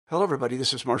Hello, everybody.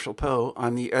 This is Marshall Poe.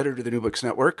 I'm the editor of the New Books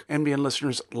Network. NBN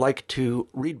listeners like to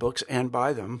read books and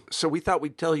buy them. So we thought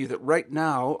we'd tell you that right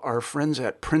now, our friends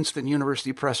at Princeton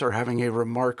University Press are having a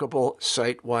remarkable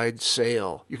site-wide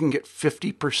sale. You can get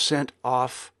 50%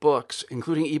 off books,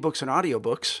 including ebooks and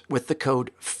audiobooks, with the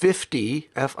code 50,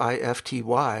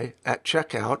 F-I-F-T-Y, at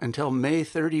checkout until May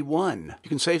 31. You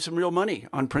can save some real money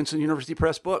on Princeton University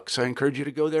Press books. I encourage you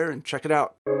to go there and check it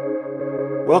out.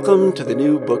 Welcome to the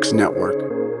New Books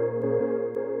Network.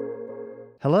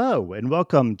 Hello, and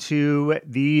welcome to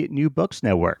the New Books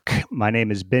Network. My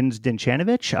name is Ben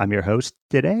Zdenchanovich. I'm your host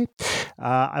today.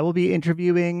 I will be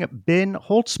interviewing Ben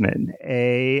Holtzman,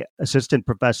 an assistant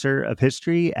professor of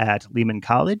history at Lehman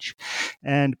College.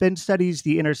 And Ben studies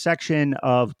the intersection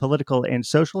of political and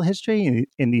social history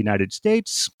in the United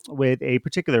States, with a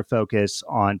particular focus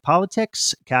on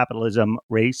politics, capitalism,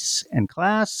 race and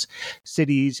class,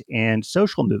 cities, and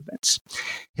social movements.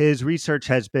 His research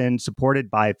has been supported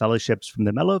by fellowships from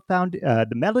the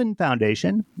Mellon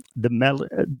Foundation,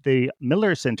 the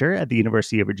Miller Center at the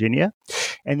University of Virginia,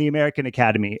 and the American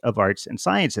Academy of Arts and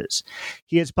Sciences.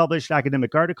 He has published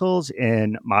academic articles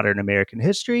in Modern American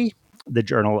History, the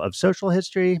Journal of Social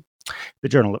History, the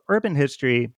Journal of Urban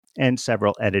History, and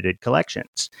several edited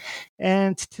collections.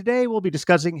 And today we'll be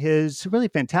discussing his really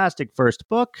fantastic first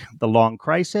book, The Long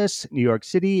Crisis, New York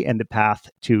City and the Path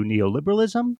to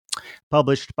Neoliberalism,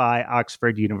 published by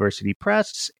Oxford University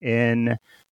Press in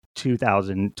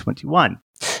 2021.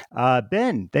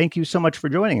 Ben, thank you so much for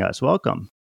joining us. Welcome.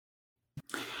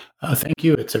 Thank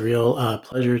you. It's a real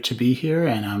pleasure to be here,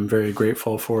 and I'm very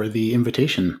grateful for the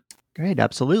invitation. Great,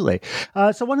 absolutely.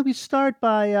 So why don't we start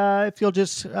by, if you'll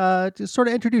just sort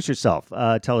of introduce yourself,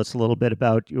 tell us a little bit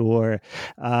about your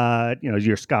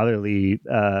scholarly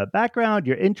background,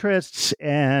 your interests,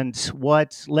 and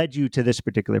what led you to this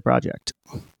particular project.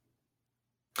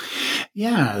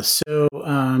 Yeah, so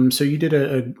you did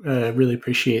a really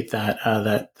appreciate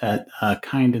that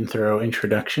kind and thorough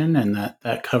introduction, and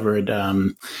that covered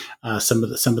some of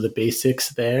the basics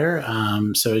there.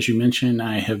 So as you mentioned,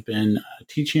 I have been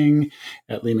teaching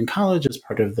at Lehman College as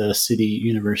part of the City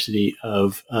University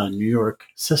of New York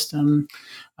system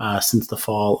since the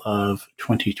fall of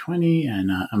 2020,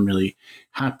 and I'm really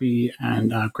happy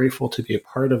and grateful to be a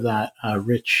part of that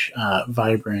rich,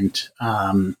 vibrant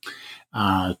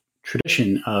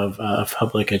tradition of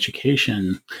public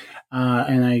education.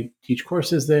 And I teach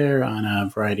courses there on a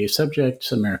variety of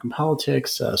subjects: American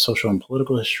politics, social and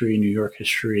political history, New York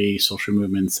history, social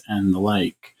movements, and the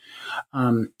like.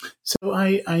 So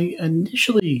I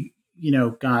initially,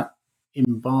 got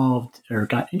involved or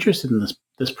got interested in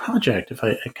this project. If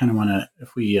I kind of want to,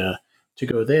 if we to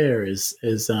go there is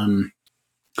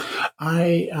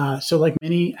so like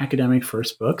many academic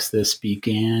first books, this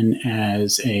began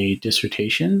as a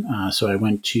dissertation. So I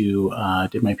went to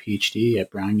did my PhD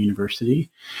at Brown University,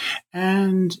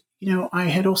 and I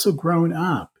had also grown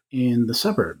up in the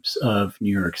suburbs of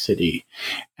New York City.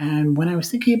 And when I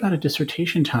was thinking about a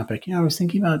dissertation topic, I was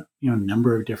thinking about a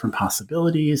number of different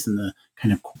possibilities and the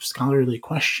kind of scholarly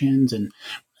questions. And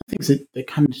things that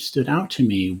kind of stood out to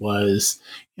me was,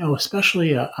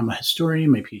 especially I'm a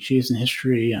historian, my PhD is in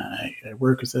history, I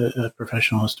work as a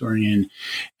professional historian,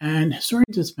 and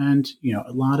historians have spent,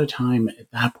 a lot of time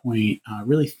at that point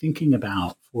really thinking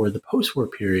about, for the post-war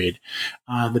period,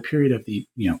 the period of the,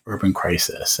 urban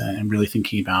crisis, and really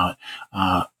thinking about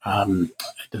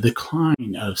the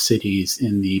decline of cities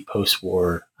in the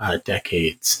post-war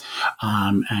decades,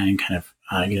 and kind of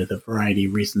the variety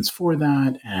of reasons for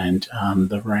that, and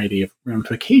the variety of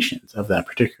ramifications of that,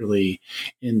 particularly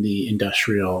in the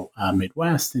industrial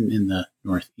Midwest and in the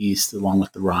Northeast, along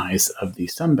with the rise of the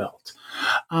Sun Belt.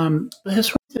 The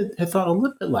historians had thought a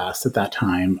little bit less at that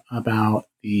time about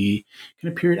the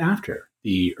kind of period after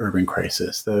the urban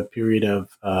crisis, the period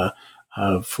of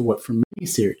for what for many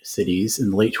cities in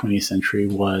the late 20th century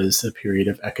was a period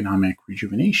of economic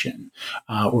rejuvenation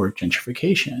or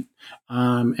gentrification.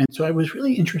 And so I was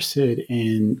really interested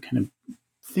in kind of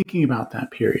thinking about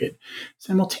that period.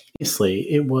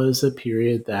 Simultaneously, it was a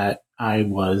period that I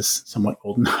was somewhat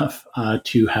old enough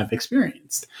to have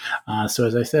experienced. So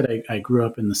as I said, I grew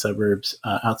up in the suburbs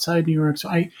outside New York. So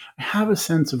I have a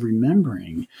sense of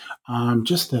remembering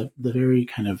just the very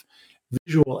kind of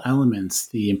visual elements,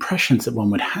 the impressions that one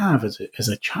would have as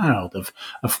a child of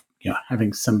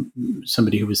having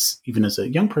somebody who was, even as a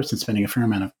young person, spending a fair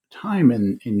amount of time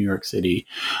in New York City,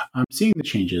 seeing the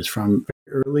changes from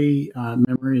early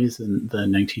memories in the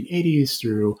 1980s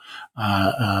through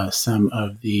some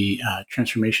of the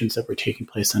transformations that were taking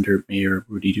place under Mayor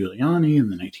Rudy Giuliani in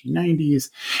the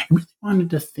 1990s, and really wanted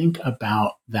to think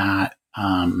about that.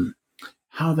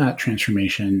 how that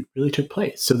transformation really took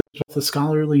place. So there's both a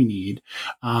scholarly need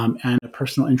and a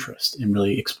personal interest in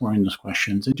really exploring those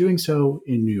questions and doing so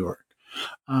in New York.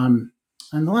 And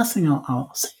the last thing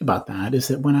I'll say about that is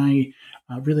that when I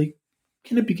really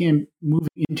kind of began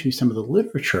moving into some of the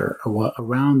literature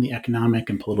around the economic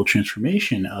and political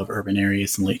transformation of urban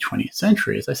areas in the late 20th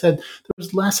century, as I said, there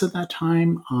was less at that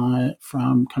time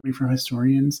coming from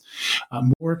historians,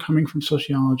 more coming from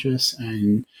sociologists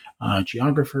and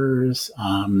geographers,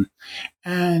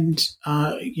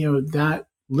 that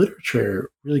literature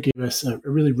really gave us a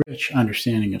really rich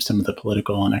understanding of some of the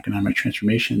political and economic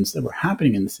transformations that were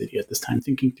happening in the city at this time,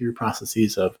 thinking through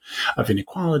processes of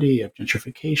inequality, of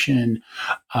gentrification,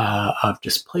 of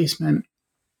displacement.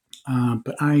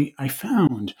 But I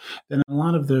found that in a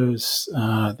lot of those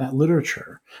that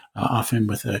literature, often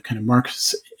with a kind of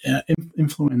Marxist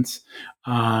influence,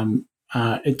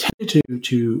 it tended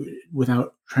to,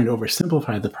 without trying to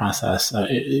oversimplify the process,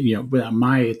 without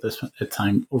my at this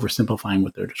time oversimplifying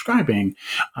what they're describing,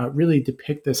 really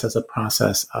depict this as a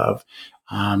process of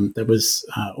that was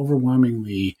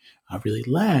overwhelmingly really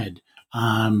led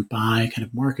by kind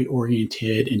of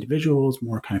market-oriented individuals,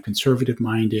 more kind of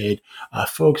conservative-minded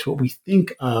folks, what we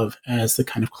think of as the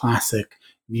kind of classic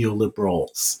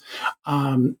neoliberals.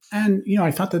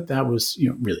 I thought that was,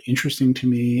 really interesting to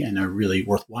me and a really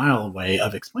worthwhile way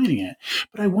of explaining it.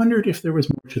 But I wondered if there was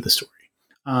more to the story.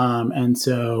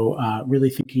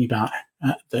 Really thinking about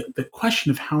the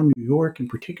question of how New York in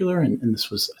particular, and this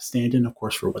was a stand-in, of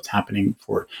course, for what's happening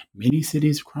for many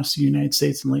cities across the United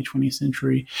States in the late 20th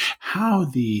century, how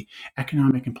the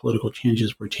economic and political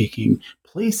changes were taking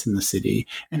place in the city,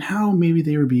 and how maybe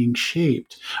they were being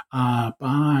shaped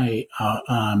by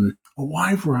a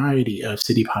wide variety of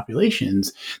city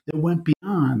populations that went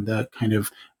beyond the kind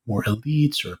of more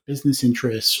elites or business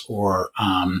interests or,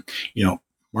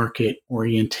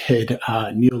 market-oriented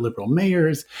neoliberal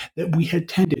mayors that we had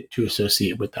tended to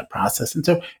associate with that process. And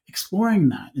so exploring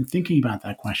that and thinking about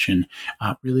that question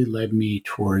really led me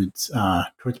towards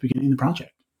beginning the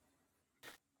project.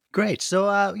 Great. So,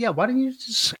 why don't you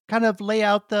just kind of lay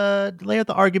out the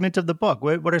argument of the book?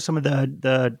 What are some of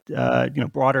the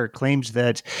broader claims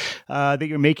that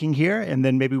you're making here, and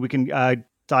then maybe we can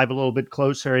dive a little bit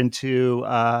closer into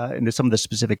some of the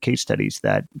specific case studies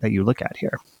that you look at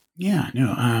here. Yeah,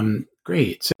 no,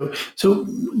 great. So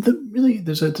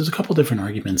there's a couple different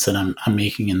arguments that I'm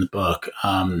making in the book,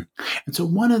 and so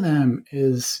one of them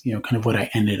is kind of what I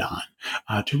ended on,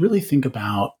 to really think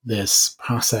about this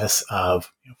process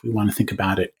of, if we want to think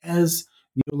about it as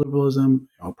neoliberalism,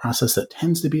 a process that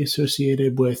tends to be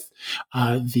associated with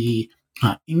the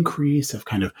increase of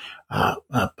kind of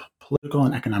political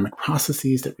and economic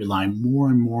processes that rely more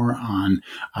and more on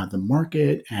the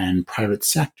market and private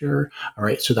sector. All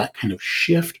right, so that kind of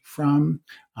shift from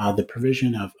the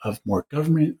provision of more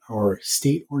government or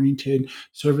state-oriented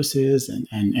services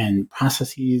and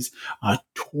processes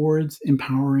towards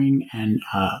empowering and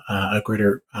a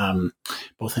greater,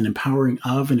 both an empowering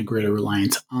of and a greater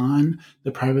reliance on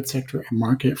the private sector and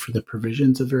market for the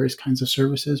provisions of various kinds of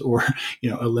services, or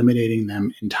eliminating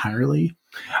them entirely.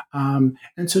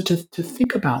 And so to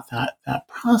think about that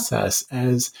process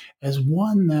as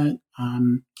one that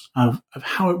of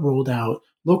how it rolled out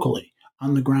locally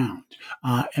on the ground,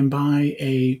 and by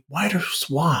a wider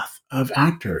swath of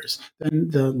actors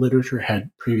than the literature had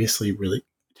previously really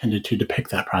tended to depict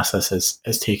that process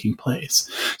as taking place.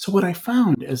 So what I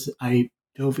found as I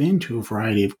dove into a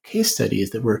variety of case studies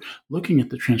that were looking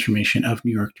at the transformation of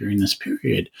New York during this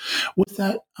period was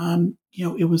that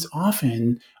it was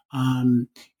often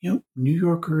New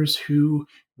Yorkers who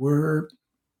were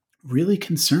really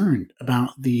concerned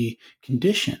about the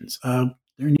conditions of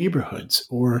their neighborhoods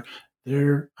or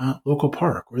their local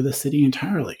park or the city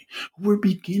entirely, who were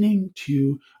beginning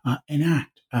to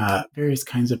enact various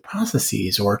kinds of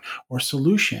processes or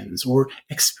solutions or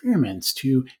experiments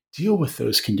to deal with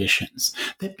those conditions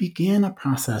that began a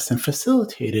process and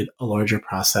facilitated a larger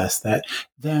process that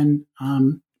then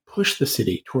pushed the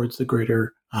city towards the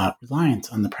greater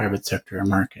reliance on the private sector and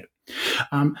market.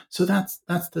 So that's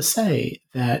to say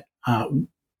that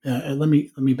let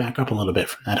me back up a little bit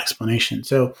from that explanation.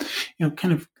 So,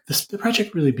 kind of the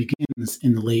project really begins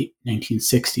in the late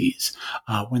 1960s,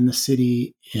 when the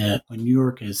city, when New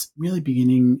York is really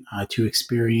beginning to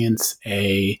experience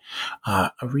a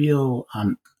real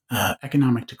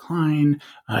economic decline.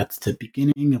 It's the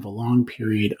beginning of a long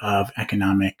period of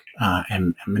economic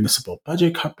and municipal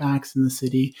budget cutbacks in the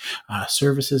city.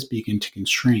 Services begin to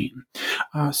constrain.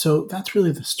 So that's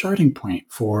really the starting point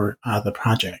for the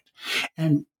project.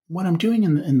 And what I'm doing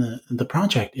in the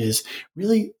project is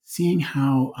really seeing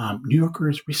how New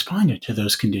Yorkers responded to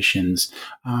those conditions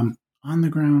on the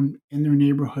ground in their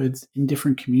neighborhoods in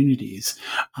different communities,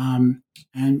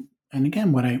 and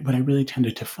again, what I really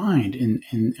tended to find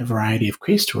in a variety of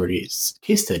case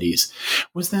studies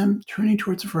was them turning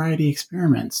towards a variety of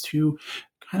experiments to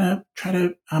kind of try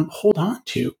to hold on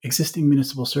to existing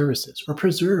municipal services or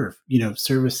preserve,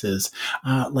 services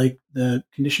like the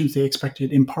conditions they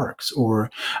expected in parks,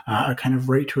 or a kind of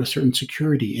right to a certain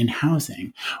security in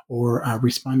housing, or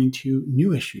responding to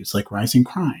new issues like rising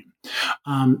crime.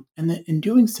 In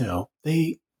doing so,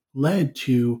 led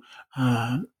to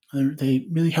they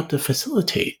really helped to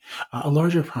facilitate a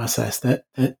larger process that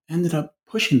ended up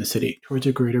pushing the city towards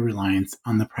a greater reliance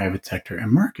on the private sector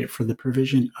and market for the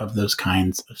provision of those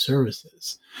kinds of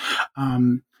services.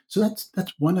 So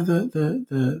that's one of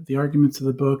the arguments of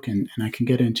the book, and I can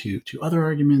get into other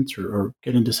arguments or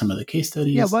get into some of the case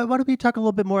studies. Yeah, why don't we talk a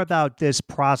little bit more about this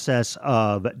process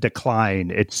of decline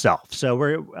itself? So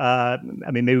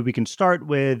maybe we can start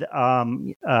with,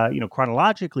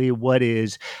 chronologically, what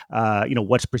is,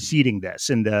 what's preceding this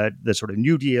in the sort of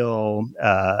New Deal,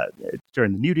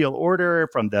 during the New Deal order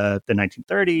from the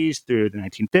 1930s through the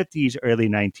 1950s, early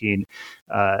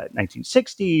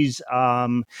 1960s.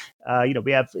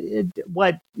 We have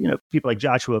what people like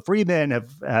Joshua Freeman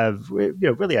have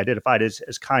really identified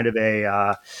as kind of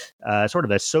a sort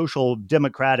of a social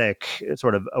democratic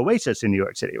sort of oasis in New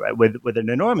York City, right? With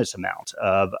an enormous amount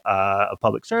of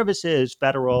public services,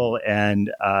 federal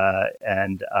and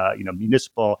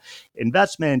municipal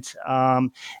investment.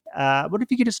 What if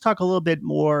you could just talk a little bit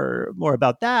more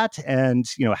about that, and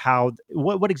how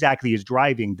what exactly is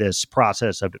driving this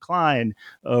process of decline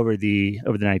over the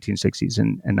 1960s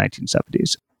and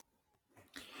 1970s?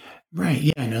 Right.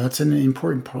 Yeah. No, that's an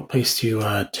important place to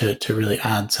really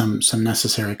add some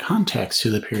necessary context to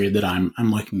the period that I'm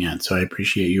looking at. So I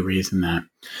appreciate you raising that.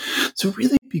 So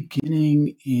really,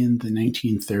 beginning in the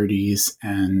 1930s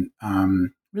and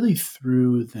really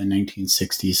through the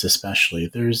 1960s,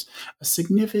 especially, there's a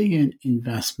significant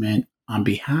investment on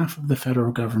behalf of the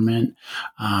federal government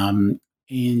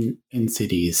in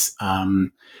cities.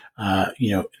 And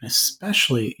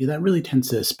especially that really tends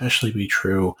to especially be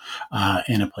true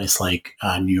in a place like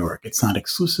New York. It's not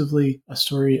exclusively a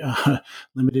story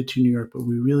limited to New York, but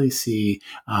we really see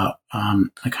a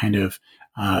kind of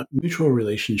mutual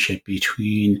relationship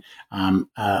between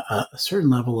a certain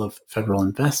level of federal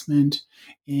investment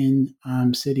in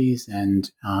cities, and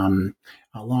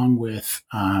along with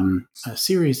a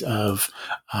series of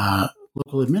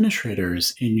local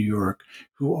administrators in New York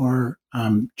who are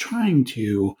trying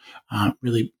to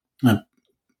really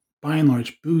by and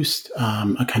large, boost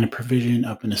a kind of provision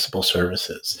of municipal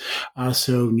services.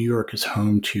 So New York is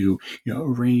home to a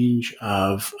range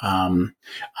of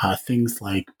things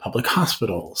like public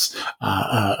hospitals,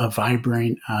 a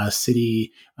vibrant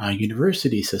city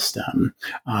university system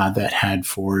that had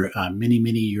for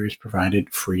many years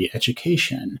provided free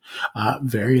education,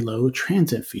 very low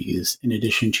transit fees, in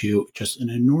addition to just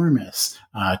an enormous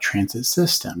transit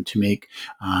system to make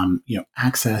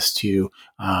access to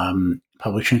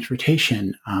public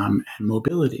transportation and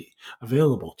mobility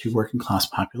available to working class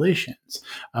populations,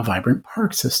 a vibrant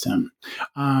park system.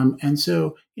 And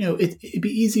so, it'd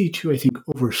be easy to, I think,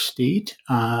 overstate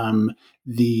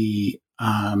the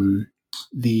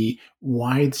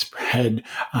widespread.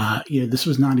 This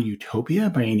was not a utopia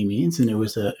by any means, and it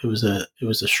was a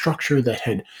structure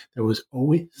that was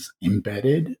always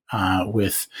embedded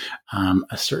with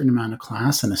a certain amount of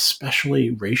class and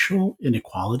especially racial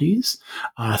inequalities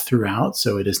throughout.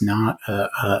 So it is not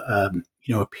a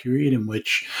period in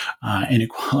which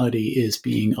inequality is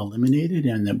being eliminated,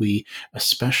 and that we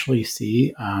especially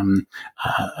see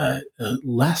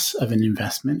less of an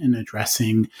investment in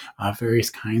addressing various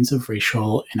kinds of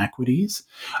racial inequities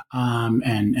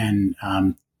and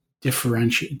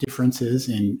differences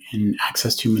in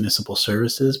access to municipal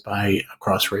services by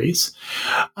across race.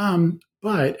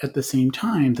 But at the same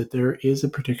time, that there is a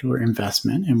particular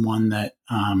investment, and one that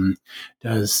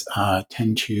does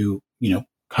tend to,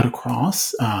 cut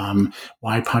across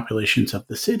wide populations of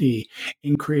the city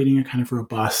in creating a kind of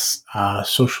robust,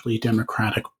 socially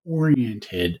democratic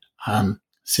oriented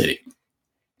city.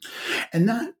 And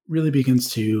that really begins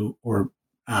to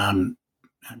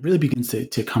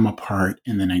come apart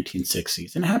in the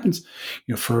 1960s. And it happens,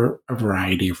 for a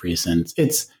variety of reasons.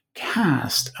 It's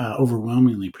cast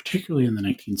overwhelmingly, particularly in the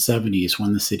 1970s,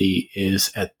 when the city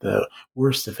is at the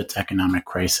worst of its economic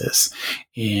crisis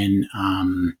in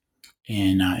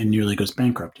and nearly goes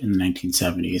bankrupt in the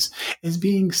 1970s, as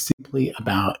being simply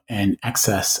about an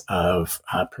excess of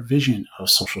provision of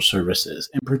social services,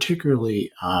 and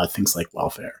particularly things like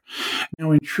welfare.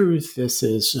 Now, in truth, this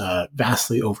is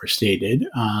vastly overstated,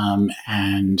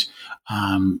 and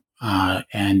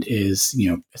is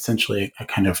essentially a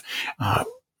kind of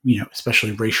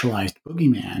especially racialized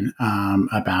boogeyman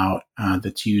about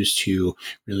that's used to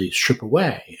really strip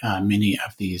away many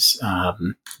of these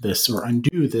this or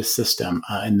undo this system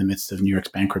in the midst of New York's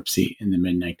bankruptcy in the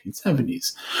mid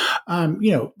 1970s.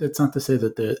 That's not to say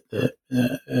that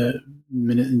the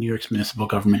New York's municipal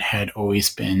government had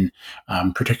always been,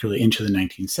 particularly into the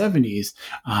 1970s,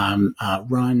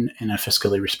 run in a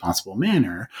fiscally responsible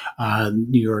manner.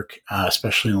 New York,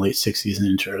 especially in the late 60s and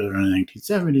into the early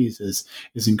 1970s, is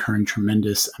incurring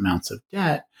tremendous amounts of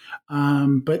debt.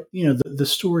 But the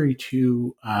story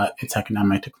to its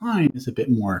economic decline is a bit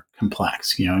more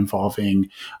complex. Involving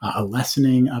a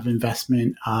lessening of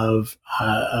investment of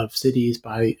cities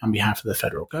on behalf of the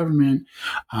federal government,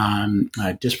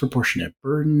 a disproportionate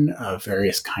burden of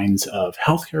various kinds of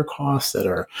healthcare costs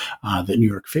that New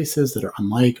York faces that are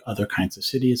unlike other kinds of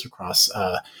cities across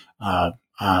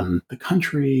the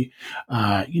country,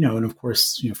 and of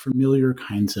course, familiar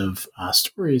kinds of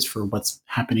stories for what's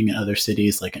happening in other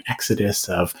cities, like an exodus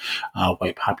of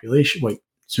white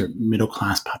sort of middle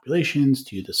class populations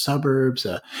to the suburbs,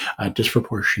 a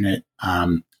disproportionate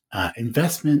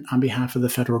investment on behalf of the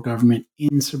federal government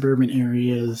in suburban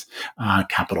areas,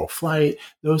 capital flight,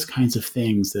 those kinds of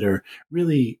things that are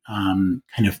really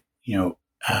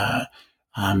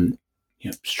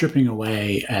stripping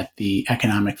away at the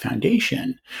economic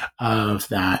foundation of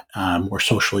that more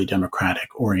socially democratic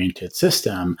oriented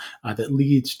system that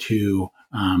leads to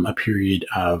a period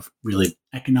of really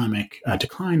economic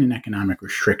decline and economic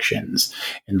restrictions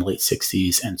in the late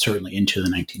 60s and certainly into the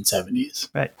 1970s.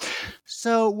 Right.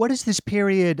 So what is this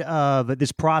period of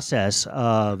this process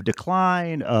of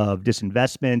decline, of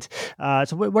disinvestment?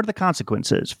 So what are the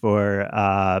consequences for,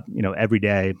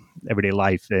 everyday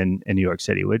life in New York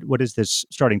City? What is this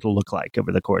starting to look like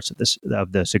over the course of the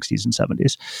 60s and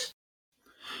 70s?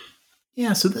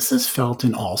 Yeah, so this is felt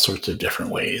in all sorts of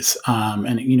different ways,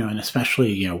 and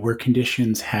especially where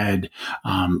conditions had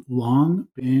long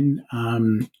been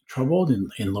troubled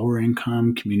in lower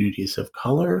income communities of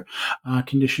color,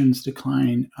 conditions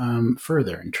decline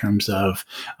further in terms of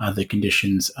the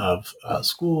conditions of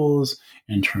schools,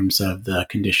 in terms of the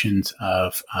conditions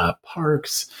of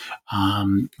parks,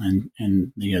 and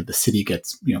the city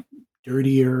gets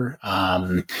dirtier,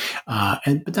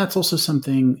 but that's also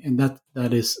something, and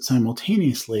that is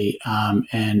simultaneously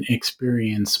an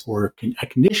experience or a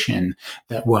condition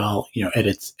that, well, at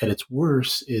its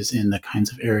worst, is in the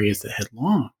kinds of areas that had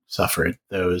long suffered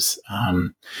those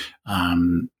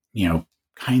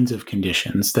kinds of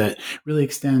conditions that really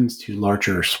extends to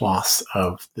larger swaths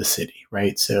of the city,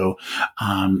 right? So,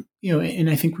 in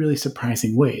I think really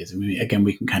surprising ways. I mean, again,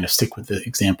 we can kind of stick with the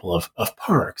example of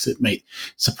parks. It might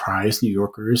surprise New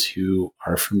Yorkers who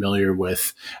are familiar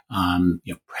with,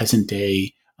 present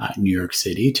day New York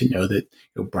City to know that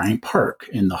Bryant Park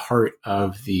in the heart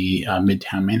of the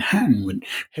Midtown Manhattan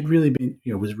had really been,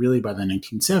 was really by the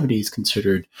 1970s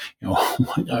considered,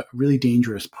 a really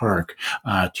dangerous park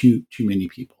to many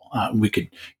people. We could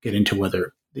get into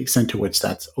whether the extent to which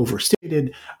that's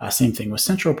overstated. Same thing with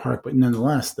Central Park, but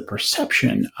nonetheless, the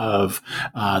perception of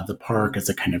the park as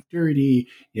a kind of dirty,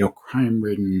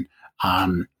 crime-ridden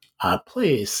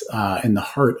place in the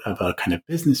heart of a kind of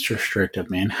business district of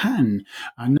Manhattan,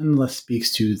 nonetheless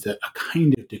speaks to a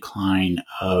kind of decline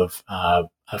of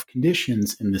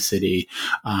conditions in the city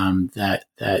that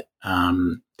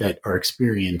are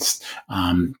experienced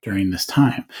during this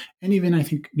time, and even I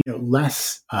think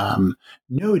less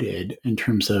noted in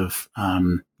terms of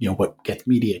what gets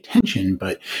media attention,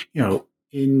 but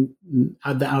in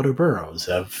the outer boroughs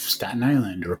of Staten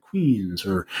Island or Queens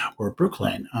or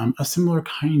Brooklyn, a similar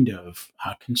kind of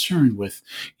concern with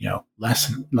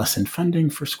less in funding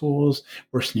for schools,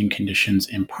 worsening conditions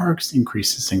in parks,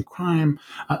 increases in crime,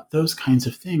 those kinds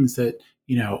of things that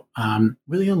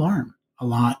really alarm a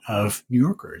lot of New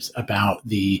Yorkers about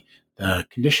the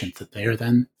conditions that they are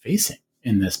then facing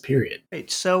in this period.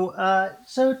 Right. So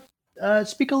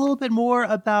speak a little bit more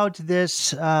about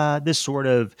this this sort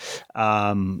of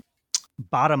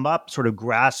bottom up, sort of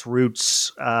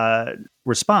grassroots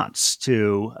response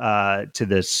to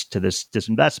this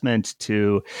disinvestment,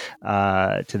 to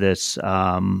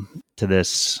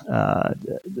this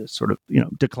sort of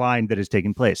decline that is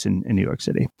taking place in New York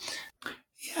City.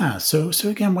 Yeah. So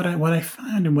again, what I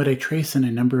found and what I trace in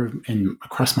a number of and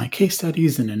across my case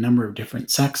studies in a number of different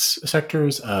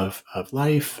sectors of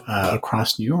life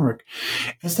across New York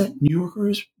is that New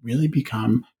Yorkers really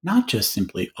become not just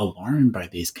simply alarmed by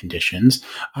these conditions,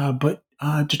 but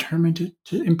determined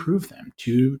to improve them,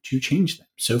 to change them.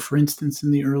 So, for instance, in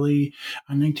the early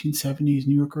 1970s,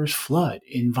 New Yorkers flood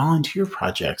in volunteer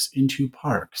projects into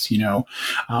parks,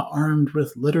 armed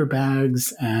with litter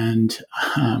bags and,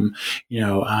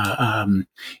 little,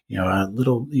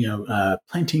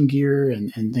 planting gear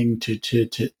and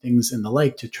to things and the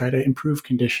like to try to improve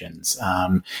conditions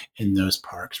in those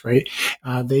parks, right?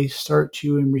 They start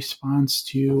to, in response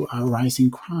to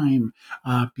rising crime,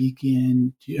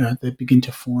 begin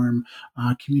to form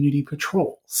community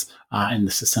patrols,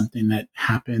 and this is something that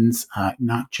happens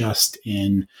not just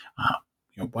in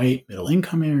white middle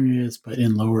income areas, but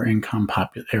in lower income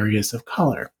areas of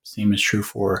color. Same is true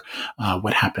for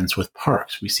what happens with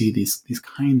parks. We see these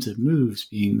kinds of moves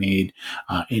being made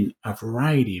in a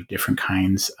variety of different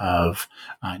kinds of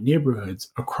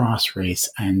neighborhoods across race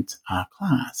and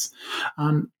class.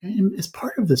 And as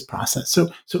part of this process,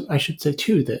 so I should say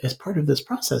too that as part of this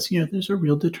process, there's a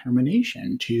real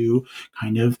determination to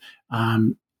kind of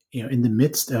in the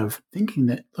midst of thinking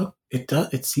that, look,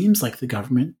 it seems like the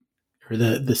government or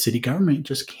the city government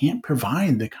just can't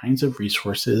provide the kinds of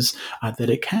resources that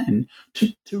it can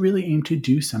to really aim to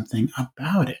do something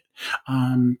about it.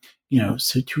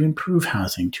 So to improve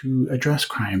housing, to address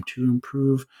crime, to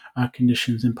improve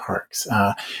conditions in parks,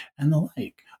 and the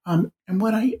like. And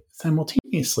what I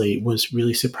simultaneously was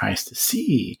really surprised to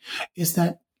see is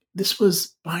that this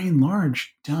was by and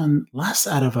large done less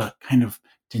out of a kind of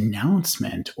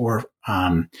denouncement or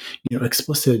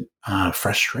explicit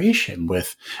frustration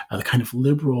with the kind of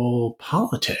liberal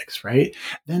politics, right?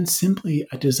 Than simply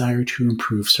a desire to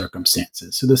improve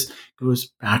circumstances. So this goes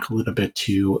back a little bit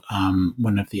to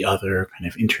one of the other kind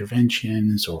of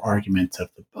interventions or arguments of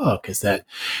the book is that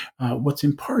what's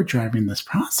in part driving this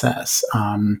process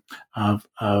of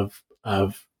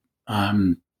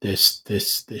this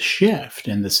shift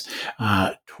and this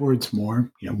towards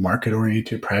more market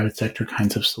oriented private sector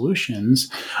kinds of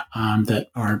solutions that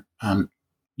are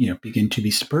begin to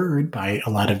be spurred by a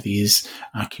lot of these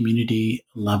community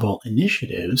level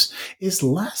initiatives is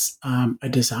less a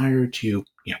desire to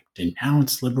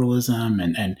denounce liberalism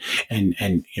and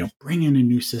bring in a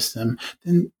new system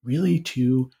than really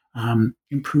to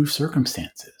improve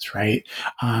circumstances, right?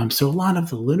 So a lot of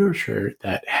the literature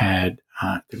that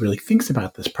really thinks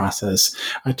about this process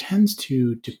tends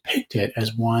to depict it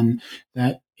as one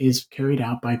that is carried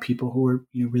out by people who are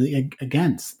really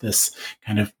against this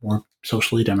kind of more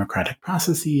socially democratic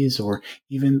processes, or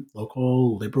even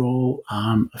local liberal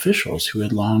officials who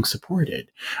had long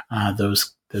supported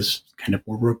those kind of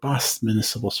more robust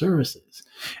municipal services.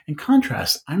 In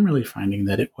contrast, I really found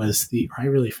that it was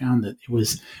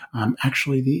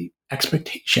actually the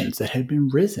expectations that had been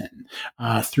risen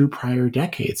through prior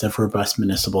decades of robust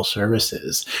municipal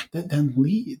services that then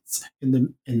leads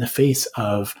in the face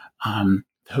of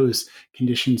those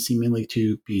conditions seemingly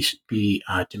to be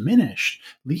diminished,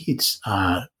 leads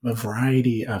a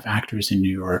variety of actors in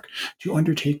New York to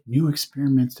undertake new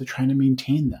experiments to try to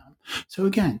maintain them. So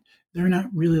again, they're not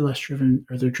really less driven,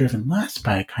 or they're driven less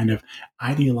by a kind of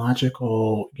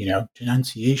ideological,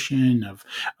 denunciation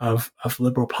of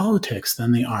liberal politics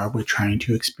than they are with trying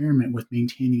to experiment with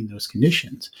maintaining those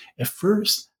conditions. At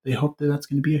first, they hope that that's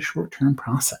going to be a short-term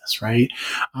process, right?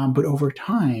 But over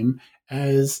time,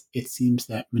 as it seems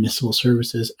that municipal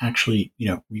services actually,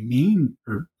 remain,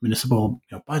 or municipal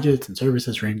budgets and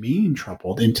services remain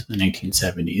troubled into the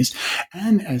 1970s,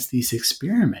 and as these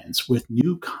experiments with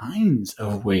new kinds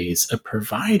of ways of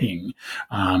providing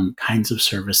kinds of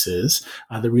services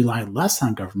that rely less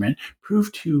on government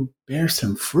prove to bear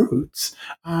some fruits,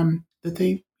 that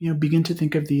they begin to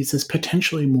think of these as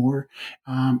potentially more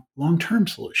long-term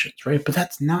solutions, right? But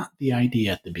that's not the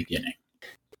idea at the beginning.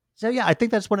 So yeah, I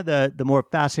think that's one of the more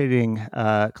fascinating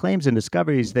claims and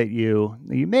discoveries that you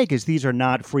make is these are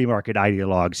not free market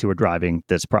ideologues who are driving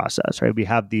this process, right? We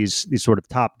have these sort of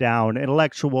top-down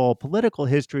intellectual political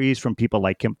histories from people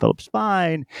like Kim Phillips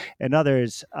Fine and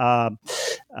others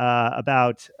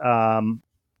about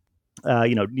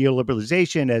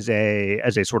neoliberalization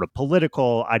as a sort of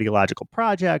political ideological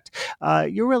project.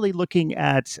 You're really looking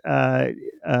at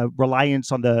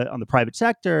reliance on the private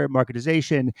sector,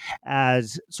 marketization,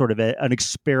 as sort of an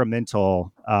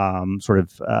experimental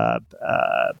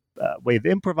way of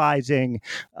improvising,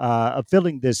 of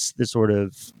filling this sort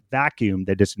of vacuum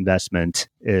that disinvestment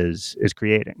is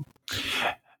creating.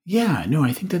 Yeah, no,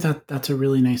 I think that's a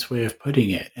really nice way of putting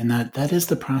it, and that is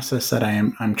the process that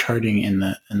I'm charting in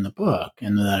the book,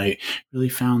 and that I really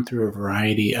found through a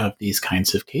variety of these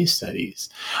kinds of case studies.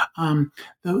 Um,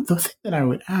 the thing that I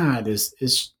would add is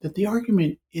that the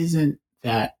argument isn't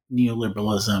that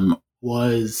neoliberalism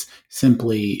was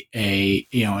simply an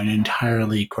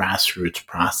entirely grassroots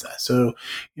process. So,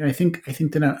 I think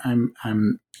that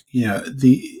I'm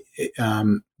the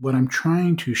what I'm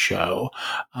trying to show,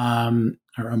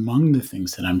 or among the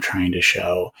things that I'm trying to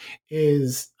show,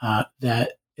 is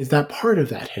that part of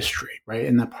that history, right?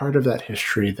 And that part of that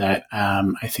history that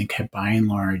I think, had by and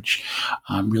large,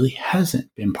 really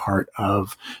hasn't been part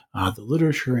of the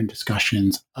literature and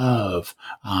discussions of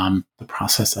the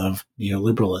process of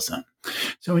neoliberalism.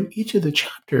 So in each of the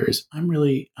chapters, I'm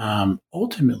really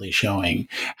ultimately showing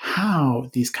how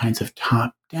these kinds of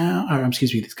top down, or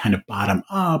excuse me, these kind of bottom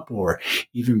up, or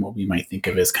even what we might think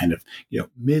of as kind of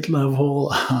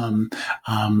mid-level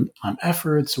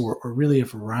efforts, or really a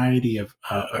variety of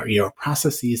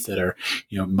processes that are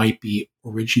might be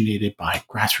originated by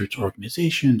grassroots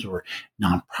organizations or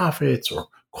nonprofits or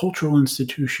cultural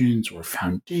institutions or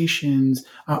foundations,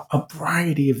 a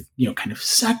variety of kind of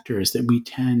sectors that we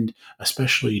tend,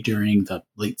 especially during the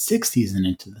late 60s and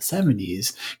into the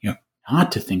 70s,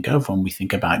 not to think of when we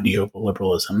think about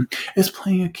neoliberalism, as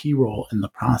playing a key role in the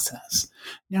process.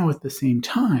 Now, at the same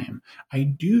time, I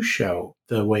do show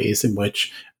the ways in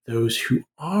which those who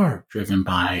are driven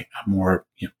by a more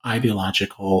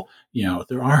ideological,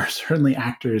 there are certainly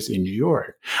actors in New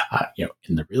York,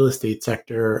 in the real estate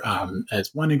sector,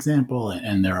 as one example,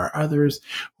 and there are others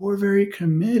who are very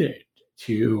committed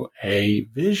to a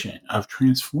vision of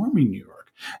transforming New York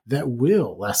that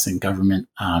will lessen government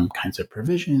kinds of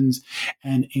provisions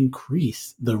and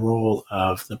increase the role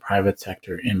of the private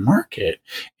sector and market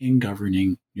in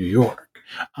governing New York.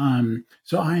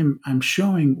 So I'm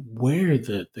showing where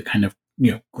the kind of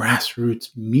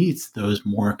grassroots meets those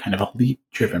more kind of elite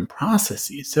driven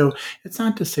processes. So it's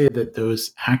not to say that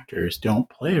those actors don't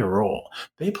play a role.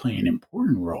 They play an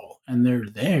important role, and they're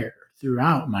there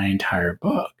throughout my entire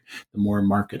book. The more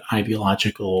market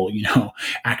ideological,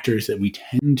 actors that we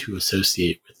tend to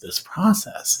associate with this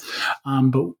process.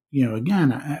 But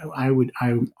again,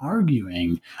 I'm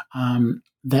arguing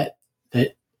that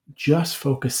just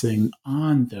focusing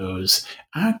on those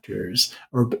actors,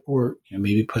 or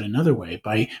maybe put another way,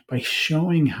 by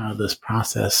showing how this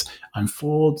process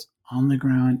unfolds on the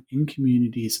ground in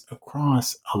communities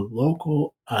across a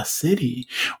local city,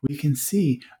 we can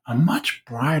see a much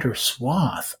brighter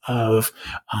swath of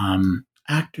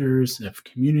actors, of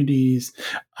communities,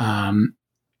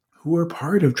 who are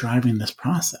part of driving this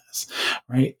process,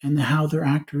 right? And how their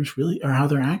actors really, or how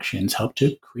their actions help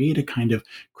to create a kind of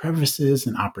crevices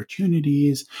and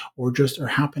opportunities, or just are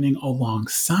happening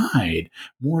alongside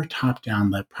more top-down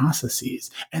led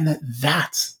processes. And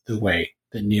that's the way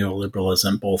that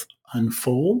neoliberalism both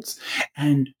unfolds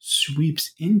and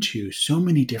sweeps into so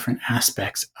many different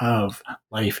aspects of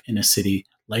life in a city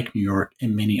like New York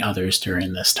and many others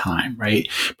during this time, right?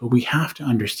 But we have to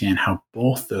understand how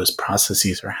both those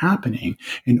processes are happening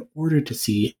in order to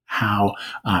see how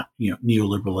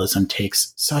neoliberalism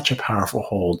takes such a powerful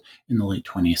hold in the late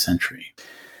 20th century.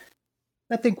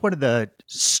 I think one of the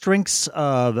strengths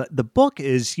of the book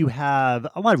is you have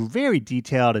a lot of very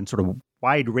detailed and sort of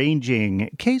wide-ranging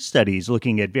case studies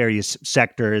looking at various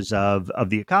sectors of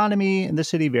the economy in the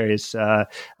city, various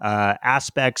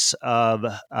aspects of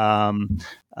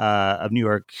New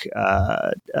York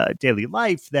daily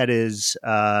life that is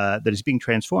being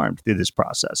transformed through this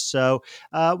process. So,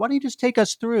 why don't you just take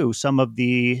us through some of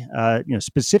the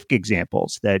specific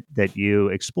examples that you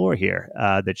explore here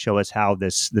that show us how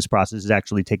this process is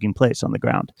actually taking place on the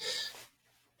ground?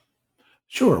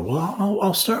 Sure. Well,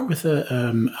 I'll start with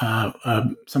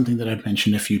something that I've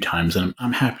mentioned a few times, and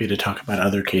I'm happy to talk about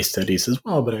other case studies as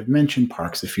well, but I've mentioned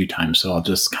parks a few times, so I'll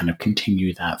just kind of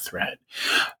continue that thread.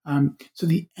 So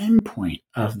the end point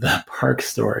of the park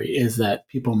story is that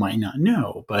people might not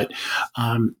know, but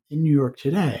in New York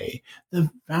today, the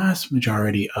vast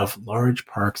majority of large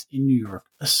parks in New York,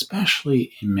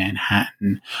 especially in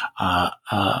Manhattan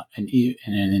and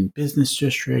in business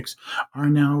districts, are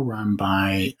now run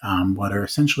by what are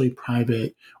essentially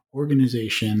private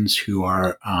organizations who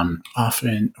are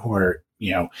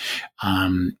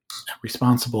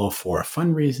responsible for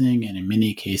fundraising and in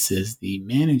many cases the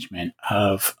management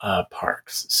of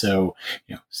parks. So,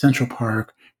 Central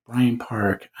Park, Bryant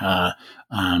Park,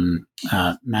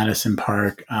 Madison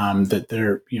Park, that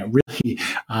they're really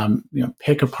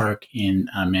pick a park in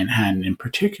Manhattan in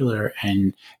particular,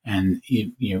 and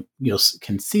you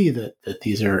can see that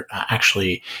these are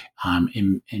actually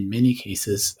in many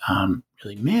cases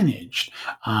really managed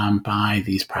by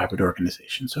these private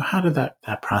organizations. So how did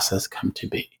that process come to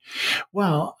be?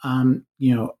 Well, I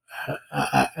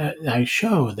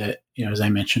show that, as I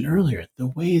mentioned earlier, the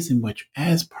ways in which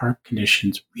as park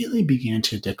conditions really began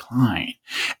to decline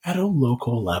at a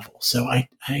local level. So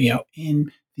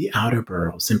in the outer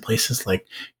boroughs, in places like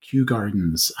Kew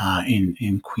Gardens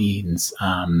in Queens,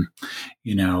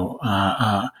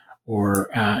 or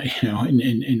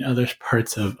in other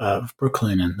parts of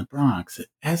Brooklyn and the Bronx,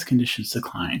 as conditions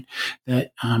decline,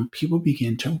 that people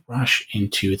begin to rush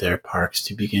into their parks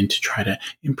to begin to try to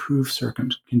improve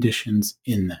conditions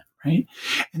in them, right?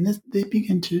 And they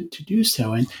begin to do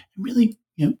so, and really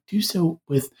do so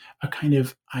with a kind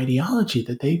of ideology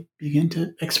that they begin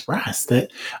to express,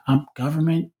 that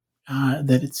government.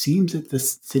 That it seems that the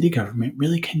city government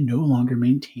really can no longer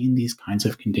maintain these kinds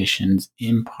of conditions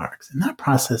in parks. And that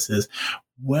process is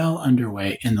well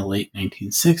underway in the late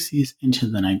 1960s into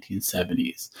the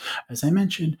 1970s. As I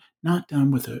mentioned, not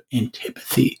done with an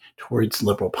antipathy towards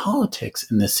liberal politics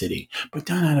in the city, but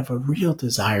done out of a real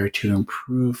desire to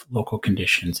improve local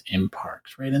conditions in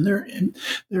parks, right? And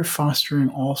they're fostering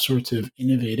all sorts of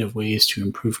innovative ways to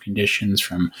improve conditions,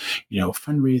 from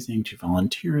fundraising to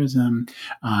volunteerism,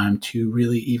 to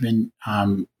really even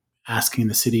asking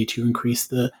the city to increase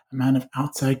the amount of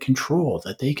outside control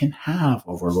that they can have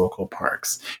over local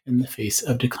parks in the face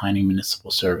of declining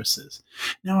municipal services.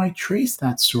 Now, I trace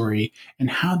that story and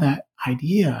how that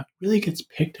idea really gets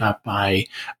picked up by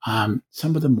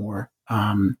some of the more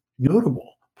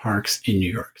notable parks in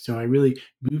New York. So I really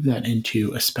move that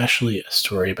into especially a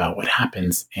story about what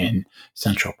happens in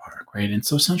Central Park, right? And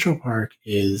so Central Park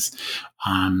is,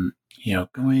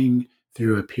 going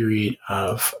through a period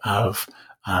of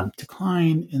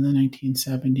decline in the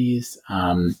 1970s.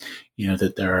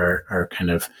 That there are kind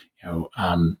of,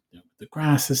 the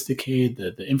grass is decayed,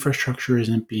 the infrastructure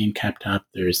isn't being kept up.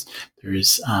 There's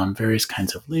various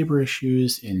kinds of labor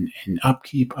issues in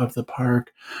upkeep of the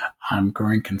park,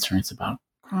 growing concerns about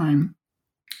crime,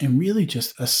 and really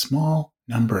just a small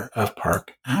number of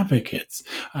park advocates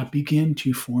begin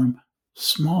to form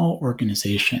small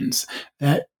organizations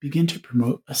that begin to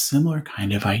promote a similar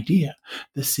kind of idea.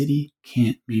 The city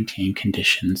can't maintain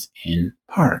conditions in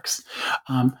parks.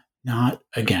 Not,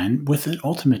 again, with an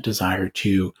ultimate desire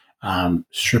to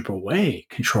strip away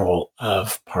control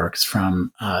of parks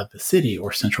from the city,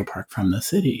 or Central Park from the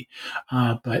city,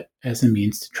 but as a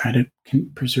means to try to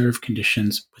preserve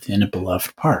conditions within a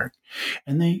beloved park.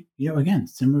 And they, again,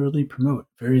 similarly promote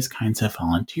various kinds of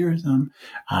volunteerism,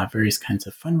 various kinds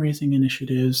of fundraising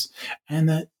initiatives, and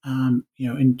that,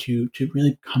 and to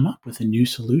really come up with a new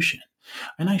solution.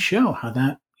 And I show how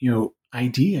that,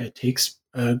 idea takes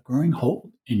a growing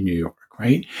hold in New York,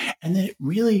 right? And that it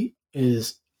really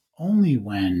is only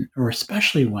when, or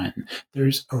especially when,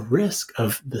 there's a risk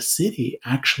of the city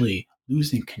actually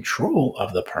losing control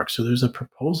of the park. So there's a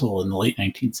proposal in the late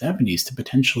 1970s to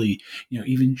potentially,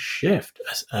 even shift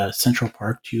a Central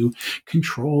Park to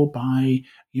control by,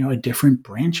 a different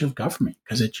branch of government,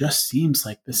 because it just seems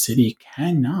like the city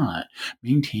cannot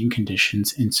maintain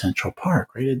conditions in Central Park,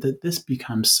 right? That this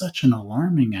becomes such an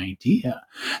alarming idea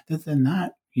that then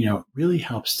that really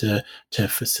helps to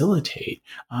facilitate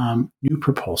new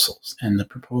proposals. And the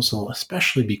proposal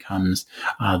especially becomes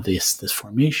this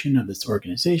formation of this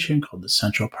organization called the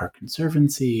Central Park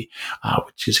Conservancy,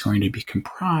 which is going to be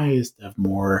comprised of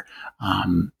more,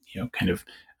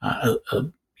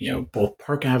 both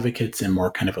park advocates and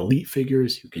more kind of elite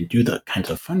figures who can do the kinds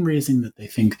of fundraising that they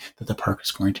think that the park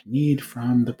is going to need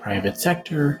from the private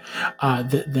sector,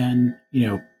 that then,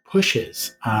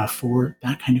 pushes for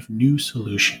that kind of new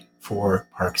solution for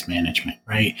parks management,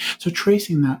 right? So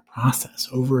tracing that process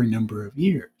over a number of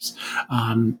years,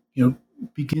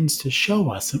 begins to show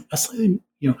us a slightly,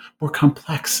 more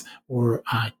complex or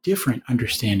different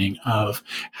understanding of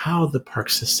how the park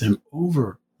system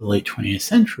over the late 20th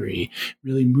century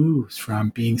really moves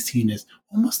from being seen as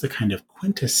almost the kind of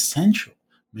quintessential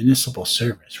municipal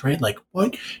service, right? Like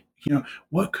what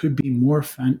could be more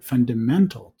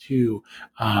fundamental to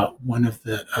one of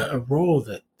the a role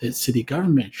that city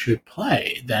government should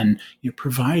play than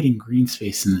providing green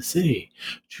space in the city,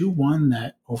 to one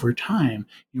that over time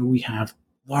we have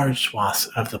large swaths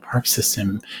of the park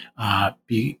system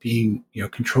being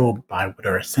controlled by what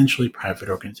are essentially private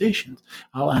organizations.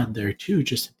 I'll add there too,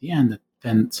 just at the end, that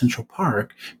then Central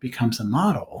Park becomes a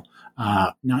model,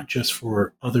 not just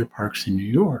for other parks in New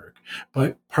York,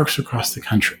 but parks across the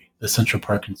country. The Central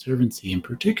Park Conservancy, in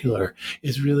particular,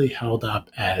 is really held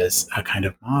up as a kind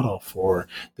of model for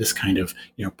this kind of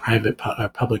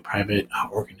public-private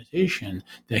organization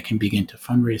that can begin to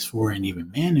fundraise for and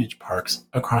even manage parks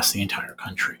across the entire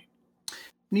country.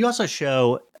 And you also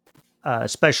show,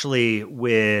 especially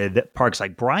with parks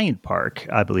like Bryant Park,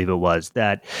 I believe it was,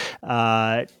 that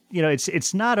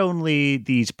it's not only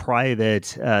these private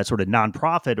sort of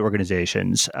nonprofit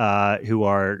organizations who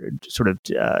are sort of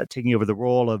taking over the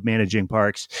role of managing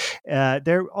parks.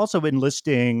 They're also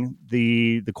enlisting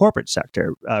the corporate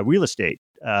sector, real estate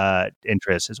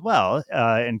interests as well,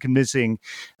 and convincing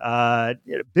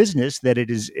business that it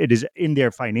is in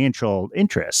their financial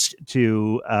interest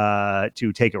to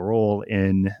take a role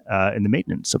in the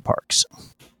maintenance of parks.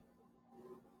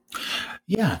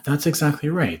 Yeah, that's exactly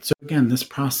right. So again, this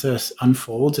process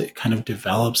unfolds. It kind of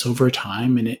develops over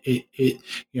time, and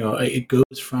it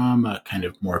goes from a kind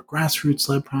of more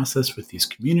grassroots-led process with these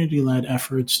community-led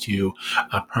efforts to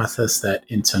a process that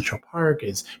in Central Park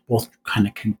is both kind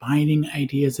of combining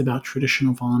ideas about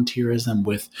traditional volunteerism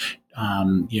with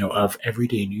of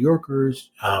everyday New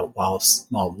Yorkers, while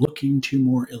looking to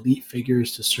more elite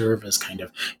figures to serve as kind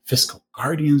of fiscal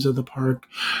guardians of the park,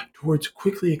 towards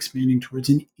quickly expanding towards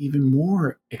an even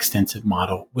more extensive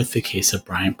model with the case of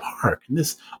Bryant Park. And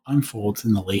this unfolds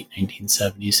in the late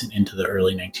 1970s and into the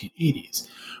early 1980s.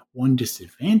 One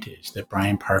disadvantage that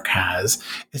Bryant Park has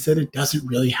is that it doesn't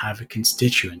really have a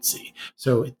constituency.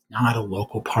 So it's not a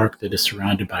local park that is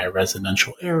surrounded by a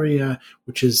residential area,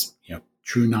 which is,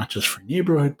 true not just for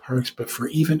neighborhood parks, but for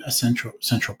even a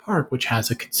Central Park, which has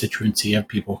a constituency of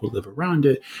people who live around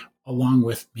it, along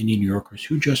with many New Yorkers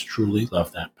who just truly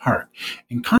love that park.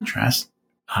 In contrast,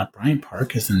 Bryant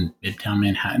Park is in Midtown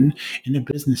Manhattan in a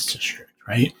business district,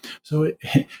 right? So,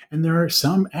 and there are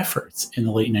some efforts in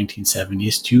the late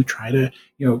 1970s to try to,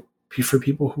 for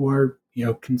people who are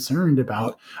concerned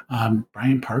about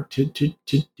Bryant Park to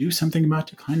do something about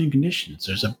declining conditions.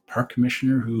 There's a park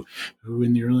commissioner who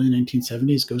in the early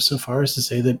 1970s goes so far as to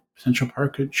say that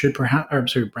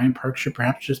Bryant Park should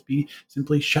perhaps just be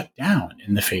simply shut down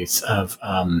in the face of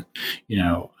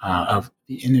of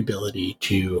the inability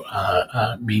to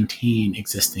maintain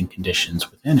existing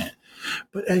conditions within it.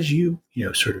 But as you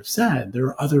sort of said, there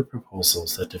are other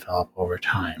proposals that develop over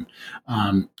time.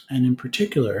 And in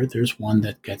particular, there's one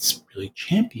that gets really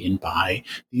championed by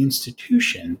the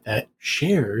institution that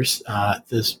shares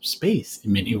this space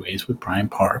in many ways with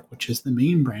Bryant Park, which is the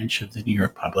main branch of the New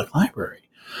York Public Library.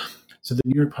 So the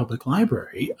New York Public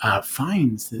Library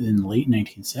finds that in the late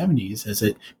 1970s, as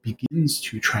it begins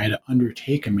to try to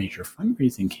undertake a major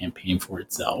fundraising campaign for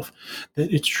itself,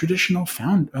 that its traditional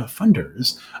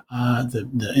funders,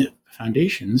 the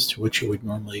foundations to which it would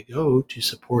normally go to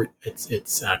support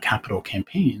its capital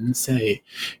campaign, say,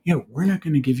 we're not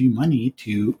going to give you money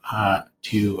to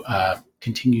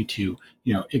continue to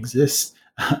exist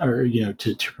or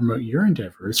to promote your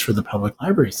endeavors for the public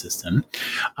library system,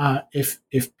 if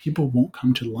people won't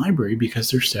come to the library because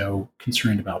they're so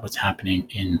concerned about what's happening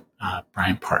in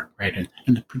Bryant Park, right,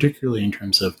 and particularly in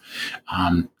terms of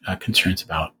concerns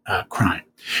about crime,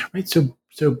 right? So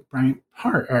Bryant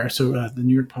Park, the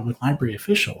New York Public Library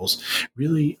officials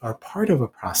really are part of a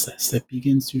process that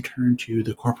begins to turn to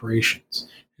the corporations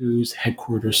whose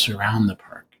headquarters surround the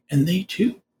park, and they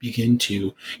too begin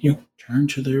to turn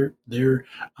to their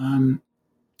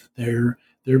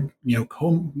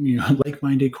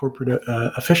like-minded corporate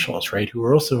officials, right, who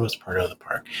are also as part of the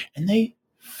park, and they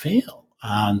fail.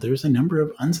 There's a number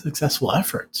of unsuccessful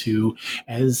efforts who,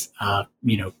 as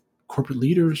corporate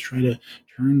leaders try to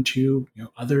turn to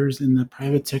others in the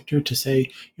private sector to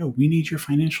say, we need your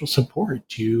financial support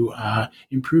to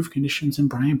improve conditions in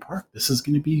Bryant Park. This is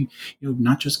going to be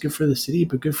not just good for the city,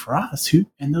 but good for us.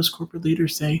 And those corporate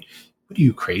leaders say, what are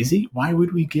you, crazy? Why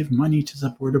would we give money to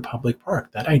support a public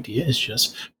park? That idea is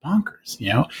just bonkers.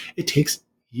 It takes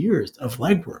years of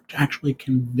legwork to actually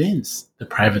convince the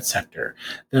private sector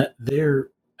that their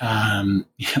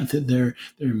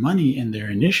money and their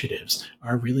initiatives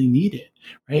are really needed,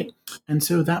 right? And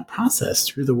so that process,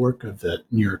 through the work of the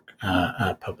New York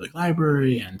Public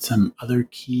Library and some other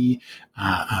key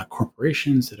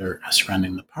corporations that are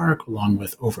surrounding the park, along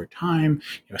with, over time,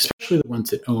 especially the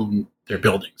ones that own their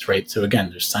buildings, right? So again,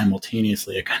 there's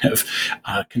simultaneously a kind of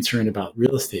concern about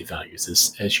real estate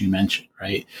values, as you mentioned,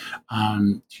 right?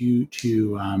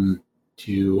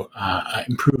 to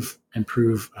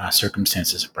improve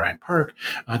circumstances at Bryant Park.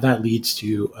 That leads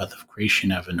to the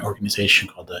creation of an organization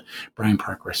called the Bryant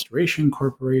Park Restoration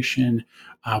Corporation,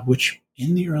 which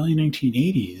in the early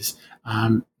 1980s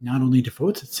not only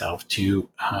devotes itself to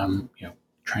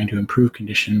trying to improve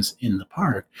conditions in the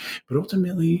park, but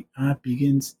ultimately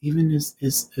begins even as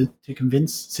to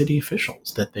convince city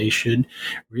officials that they should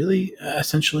really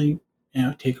essentially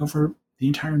take over the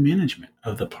entire management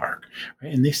of the park,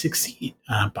 right? And they succeed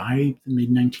by the mid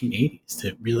 1980s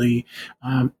to really,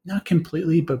 not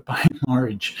completely, but by and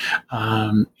large,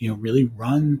 really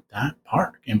run that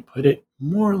park and put it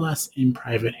more or less in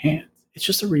private hands. It's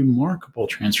just a remarkable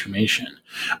transformation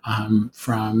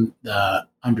from the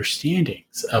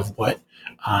understandings of what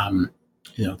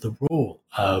the role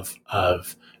of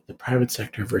the private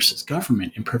sector versus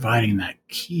government in providing that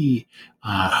key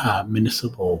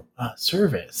municipal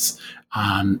service,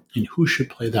 and who should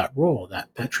play that role.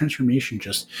 That transformation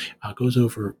just goes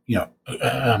over,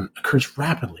 occurs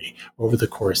rapidly over the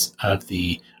course of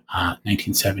the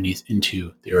 1970s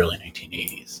into the early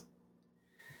 1980s.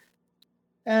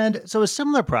 And so a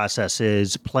similar process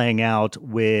is playing out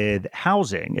with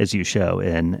housing, as you show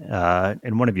in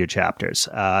one of your chapters.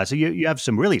 So you have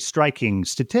some really striking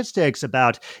statistics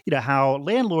about how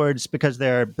landlords, because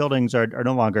their buildings are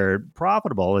no longer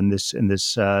profitable in this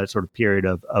sort of period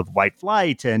of white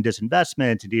flight and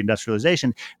disinvestment and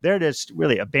deindustrialization, they're just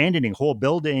really abandoning whole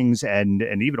buildings and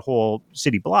even whole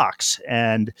city blocks.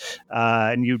 And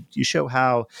you show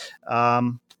how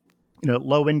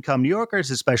low-income New Yorkers,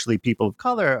 especially people of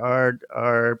color,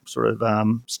 are sort of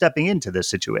stepping into this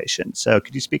situation. So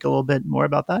could you speak a little bit more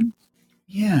about that?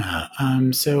 Yeah.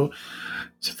 So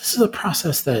this is a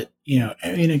process that,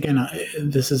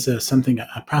 this is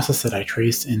a process that I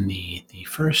traced in the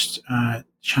first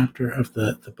chapter of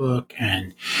the book.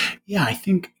 And yeah, I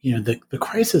think, the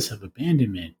crisis of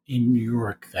abandonment in New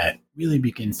York that really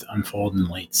begins to unfold in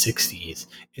the late 60s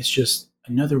is just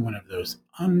another one of those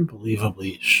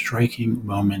unbelievably striking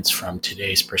moments from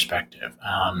today's perspective.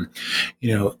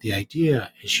 The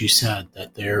idea, as you said,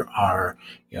 that there are,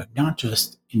 not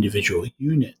just individual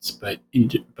units, but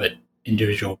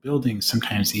individual buildings,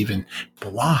 sometimes even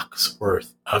blocks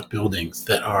worth of buildings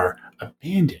that are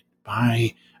abandoned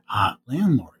by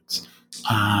landlords,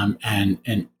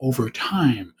 and over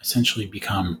time essentially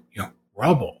become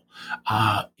rubble,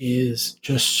 is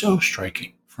just so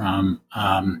striking from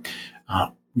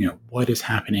what is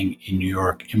happening in New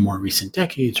York in more recent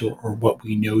decades, or what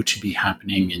we know to be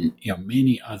happening in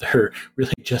many other,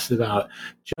 really just about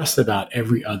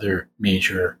every other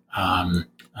major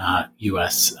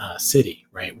U.S. City,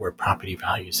 right, where property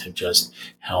values have just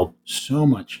held so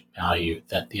much value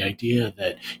that the idea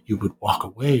that you would walk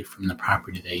away from the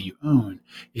property that you own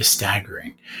is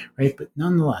staggering, right? But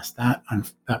nonetheless, that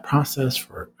process,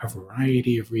 for a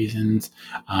variety of reasons,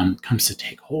 comes to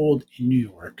take hold in New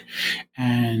York,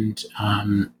 and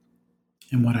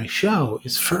what I show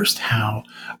is first how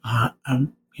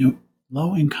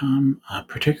low income,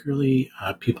 particularly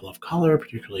people of color,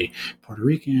 particularly Puerto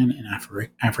Rican and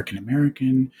African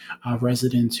American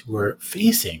residents who are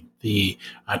facing the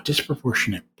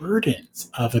disproportionate burdens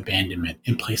of abandonment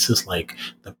in places like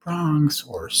the Bronx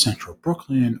or Central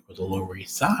Brooklyn or the Lower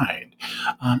East Side,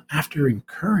 after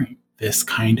incurring this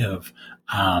kind of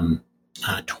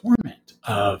torment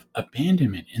of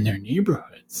abandonment in their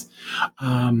neighborhoods,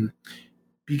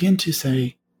 begin to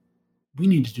say, we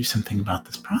need to do something about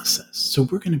this process. So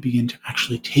we're going to begin to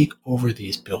actually take over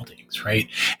these buildings, right?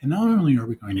 And not only are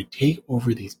we going to take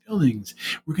over these buildings,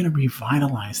 we're going to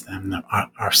revitalize them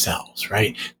ourselves,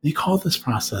 right? They call this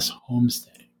process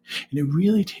homesteading. And it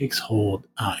really takes hold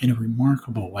in a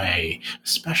remarkable way,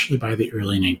 especially by the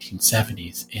early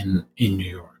 1970s in New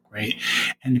York, right?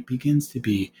 And it begins to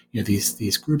be,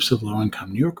 these groups of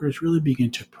low-income New Yorkers really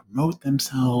begin to promote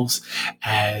themselves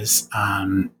as,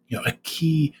 a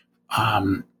key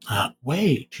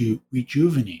way to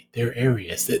rejuvenate their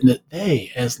areas, that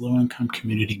they, as low-income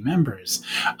community members,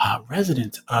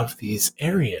 residents of these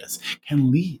areas,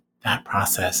 can lead that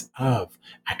process of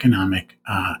economic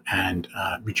and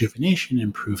rejuvenation,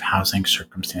 improve housing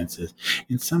circumstances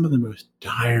in some of the most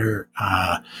dire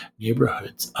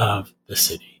neighborhoods of the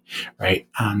city, right?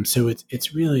 So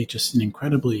it's really just an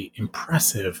incredibly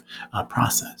impressive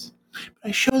process. But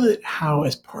I show that how,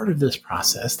 as part of this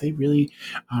process, they really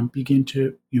begin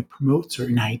to promote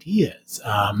certain ideas,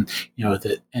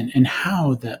 and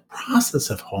how that process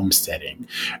of homesteading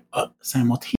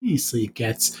simultaneously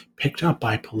gets picked up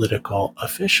by political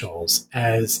officials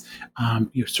as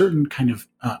certain kind of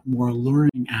more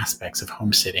alluring aspects of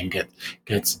homesteading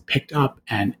gets picked up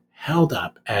and held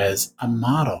up as a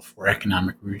model for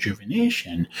economic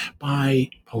rejuvenation by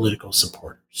political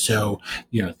supporters. So,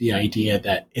 the idea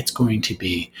that it's going to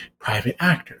be private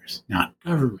actors, not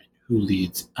government, who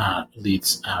leads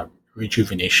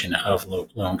rejuvenation of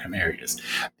low-income areas.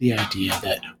 The idea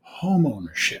that home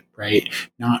ownership, right,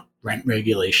 not rent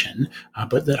regulation,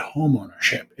 but that home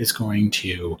ownership is going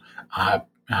to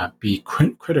be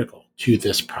critical to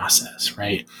this process,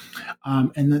 right?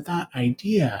 And that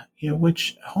idea,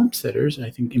 which homesteaders, I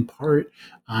think, in part,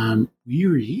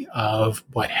 weary of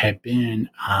what had been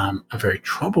a very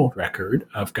troubled record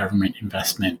of government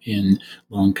investment in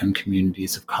low-income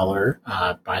communities of color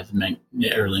by the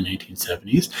early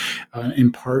 1970s,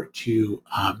 in part to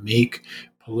make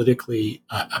politically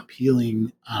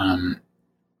appealing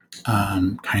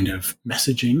kind of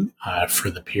messaging for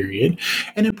the period,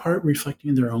 and in part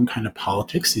reflecting their own kind of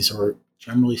politics. These are,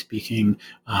 generally speaking,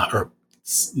 or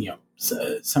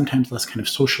sometimes less kind of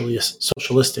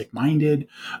socialistic minded,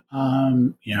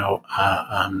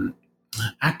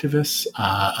 activists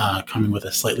coming with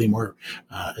a slightly more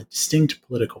distinct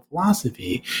political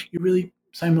philosophy. You really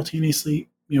simultaneously,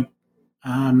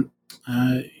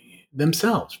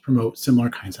 themselves promote similar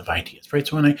kinds of ideas, right?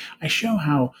 So when I show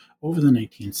how over the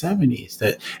 1970s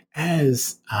that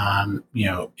as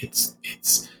it's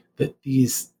that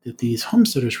these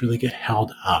homesteaders really get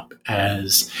held up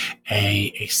as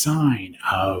a sign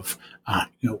of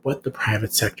what the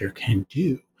private sector can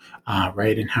do.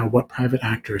 Right, and how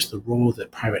the role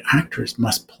that private actors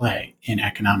must play in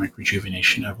economic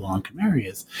rejuvenation of low-income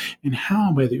areas, and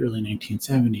how by the early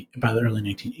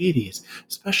 1980s,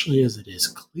 especially as it is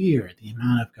clear the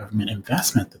amount of government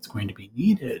investment that's going to be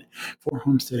needed for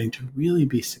homesteading to really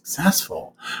be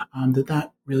successful,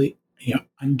 that really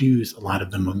undoes a lot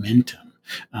of the momentum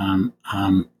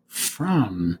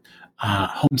from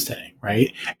homesteading,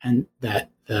 right, and that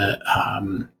the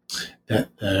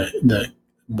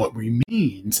what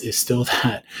remains is still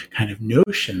that kind of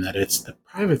notion that it's the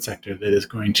private sector that is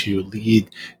going to lead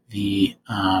the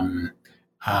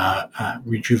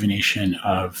rejuvenation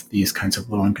of these kinds of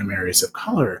low-income areas of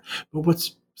color. But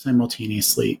what's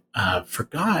simultaneously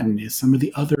forgotten is some of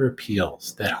the other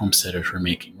appeals that homesteaders were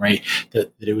making, right?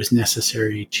 That it was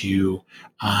necessary to,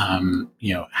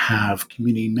 have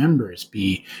community members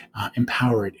be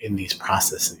empowered in these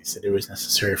processes, that it was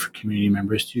necessary for community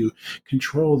members to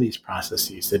control these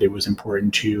processes, that it was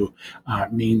important to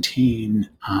maintain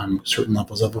certain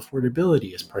levels of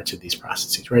affordability as parts of these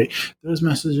processes, right? Those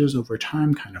messages over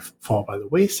time kind of fall by the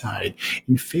wayside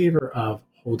in favor of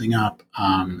holding up,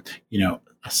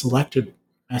 a selective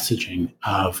messaging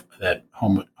of that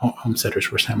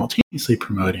homesteaders were simultaneously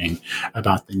promoting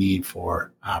about the need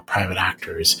for private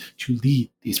actors to lead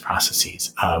these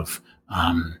processes of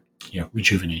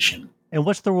rejuvenation. And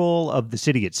what's the role of the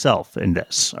city itself in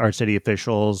this? Are city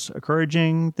officials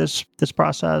encouraging this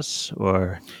process,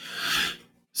 or?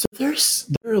 So they're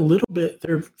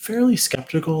fairly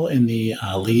skeptical in the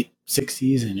late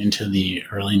 60s and into the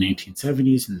early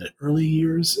 1970s, in the early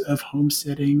years of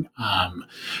homesteading,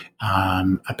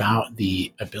 about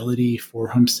the ability for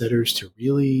homesteaders to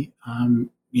really,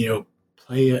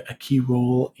 play a key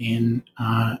role in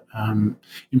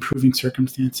improving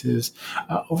circumstances.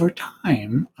 Over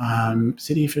time,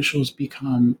 city officials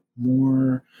become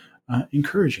more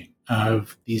encouraging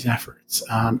of these efforts,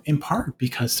 in part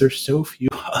because there's so few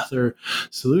other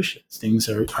solutions. Things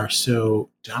are so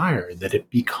dire that it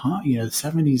the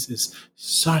 70s is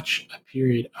such a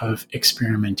period of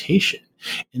experimentation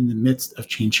in the midst of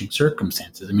changing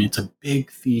circumstances. I mean, it's a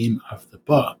big theme of the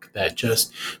book that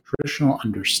just traditional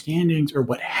understandings, or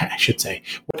what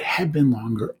had been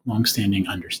long-standing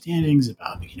understandings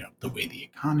about the way the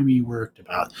economy worked,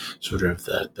 about sort of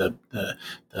the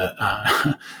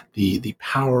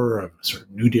power of sort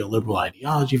of New Deal liberal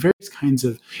ideology, various kinds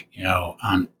of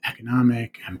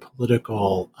economic and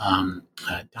political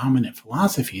dominant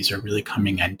philosophies are really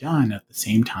coming undone at the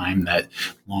same time that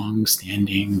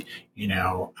long-standing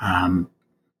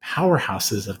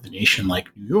powerhouses of the nation like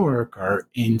New York are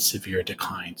in severe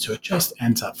decline. So it just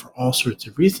ends up, for all sorts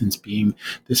of reasons, being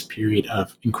this period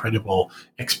of incredible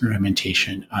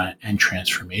experimentation and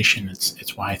transformation.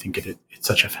 It's why I think it's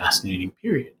such a fascinating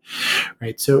period,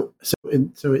 right? So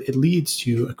it leads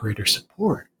to a greater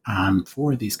support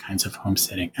for these kinds of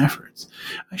homesteading efforts.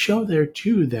 I show there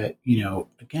too that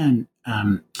again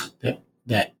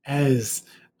that as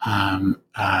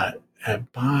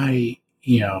by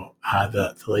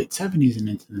the late 70s and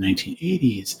into the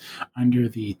 1980s, under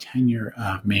the tenure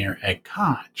of Mayor Ed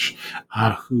Koch,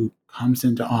 who comes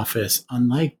into office,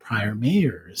 unlike prior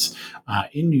mayors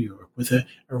in New York, with a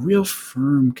real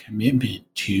firm commitment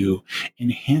to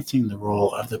enhancing the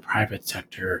role of the private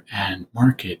sector and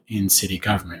market in city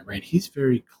government, right? He's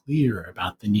very clear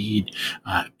about the need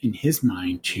in his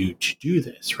mind to do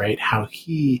this, right? How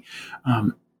he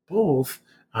both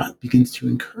begins to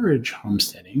encourage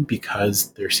homesteading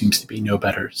because there seems to be no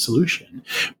better solution,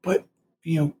 but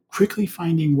quickly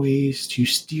finding ways to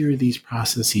steer these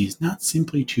processes, not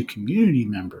simply to community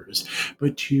members,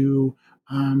 but to,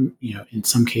 in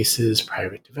some cases,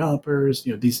 private developers,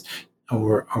 these,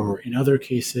 or in other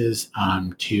cases,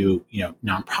 to,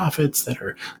 nonprofits that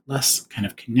are less kind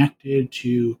of connected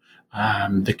to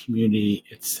the community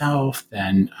itself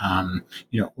than,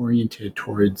 oriented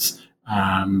towards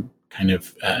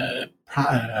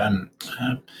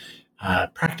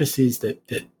practices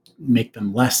that make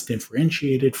them less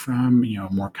differentiated from,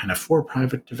 more kind of for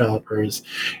private developers.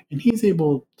 And he's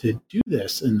able to do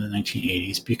this in the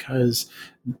 1980s because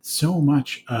so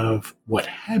much of what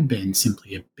had been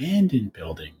simply abandoned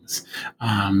buildings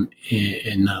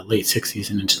in the late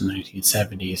 60s and into the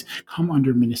 1970s come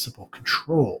under municipal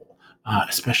control.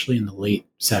 Especially in the late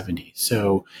 70s.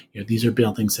 So, these are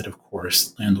buildings that, of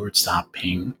course, landlords stop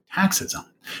paying taxes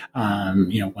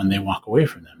on, when they walk away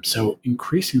from them. So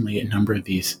increasingly, a number of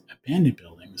these abandoned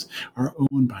buildings are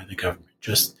owned by the government,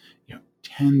 just,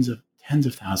 tens of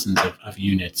thousands of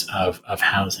units of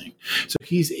housing. So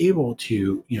he's able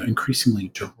to, increasingly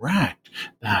direct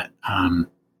that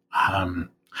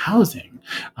housing,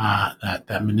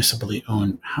 that municipally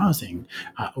owned housing,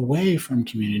 away from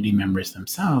community members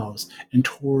themselves and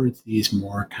towards these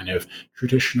more kind of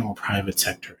traditional private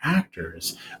sector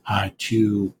actors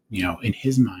to, in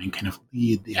his mind, kind of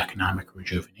lead the economic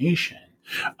rejuvenation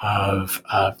of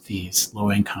these low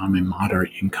income and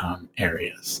moderate income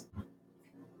areas.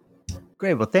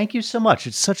 Great. Well, thank you so much.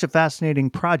 It's such a fascinating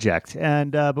project.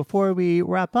 And before we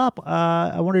wrap up,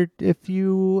 I wondered if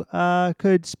you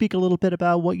could speak a little bit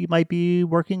about what you might be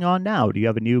working on now. Do you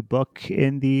have a new book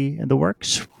in the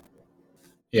works?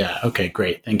 Yeah. Okay.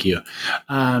 Great. Thank you.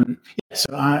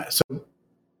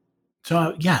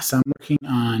 So yes, I'm working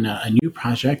on a new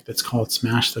project that's called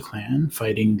Smash the Klan,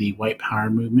 fighting the white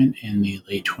power movement in the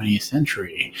late 20th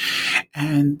century.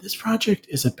 And this project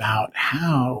is about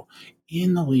how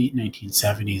in the late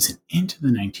 1970s and into the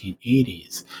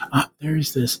 1980s,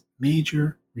 there's this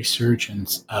major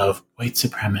resurgence of white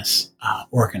supremacist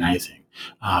organizing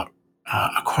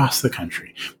across the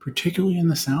country, particularly in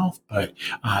the South. But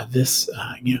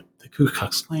the Ku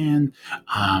Klux Klan,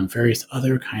 various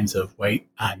other kinds of white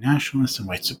nationalists and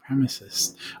white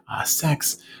supremacist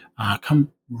sects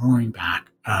come roaring back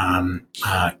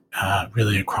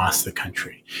really across the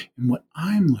country. And what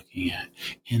I'm looking at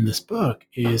in this book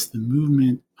is the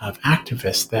movement of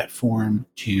activists that form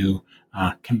to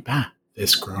combat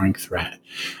this growing threat.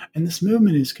 And this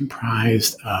movement is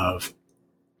comprised of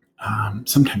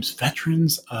sometimes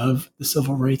veterans of the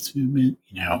civil rights movement,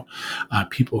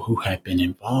 people who had been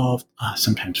involved,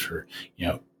 sometimes for,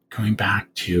 going back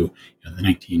to the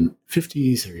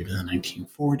 1950s or even the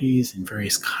 1940s and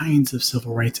various kinds of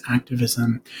civil rights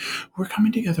activism, who are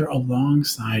coming together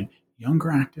alongside younger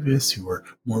activists who were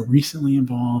more recently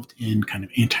involved in kind of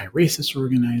anti-racist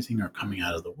organizing or coming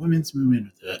out of the women's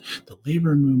movement or the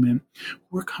labor movement,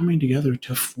 who are coming together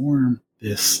to form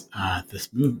this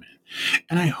movement.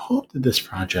 And I hope that this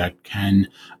project can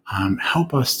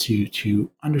help us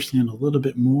to understand a little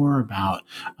bit more about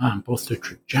both the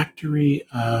trajectory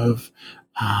of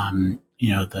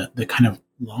the kind of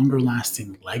longer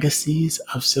lasting legacies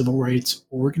of civil rights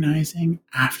organizing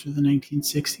after the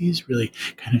 1960s, really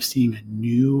kind of seeing a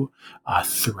new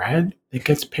thread that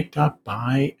gets picked up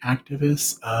by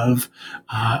activists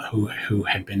who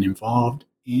had been involved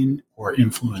in or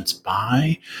influenced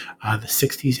by the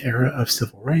 60s era of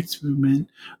civil rights movement,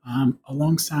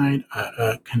 alongside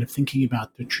kind of thinking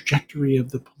about the trajectory of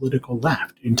the political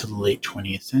left into the late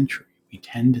 20th century. We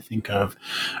tend to think of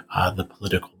the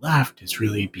political left as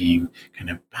really being kind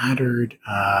of battered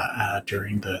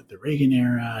during the Reagan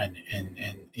era and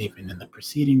even in the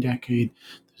preceding decade.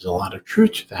 There's a lot of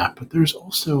truth to that, but there's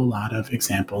also a lot of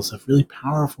examples of really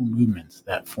powerful movements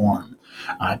that form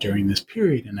during this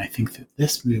period. And I think that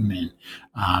this movement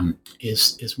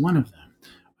is one of them.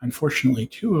 Unfortunately,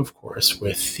 too, of course,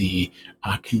 with the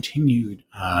continued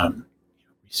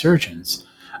resurgence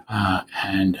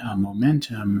and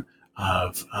momentum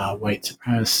of white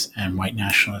supremacists and white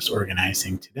nationalist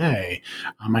organizing today,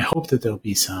 I hope that there'll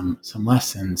be some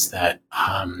lessons that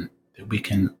we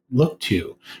can look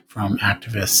to from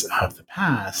activists of the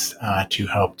past to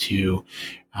help to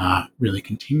really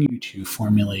continue to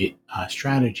formulate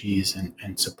strategies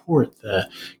and support the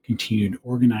continued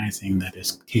organizing that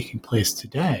is taking place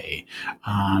today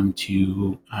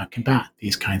to combat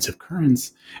these kinds of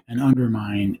currents and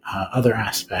undermine other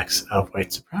aspects of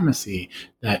white supremacy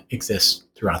that exist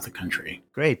throughout the country.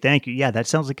 Great, thank you. Yeah, that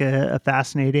sounds like a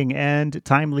fascinating and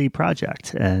timely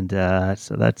project, and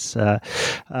so that's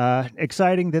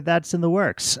exciting that that's in the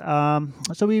works.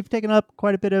 So we've taken up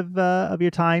quite a bit of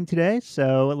your time today,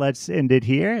 so let's end it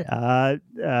here.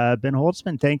 Ben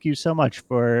Holtzman, thank you so much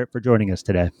for joining us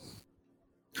today.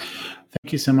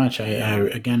 Thank you so much. I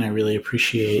really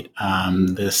appreciate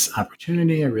this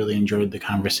opportunity. I really enjoyed the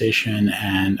conversation,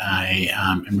 and I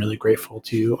am really grateful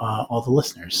to all the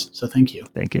listeners. So thank you.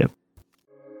 Thank you.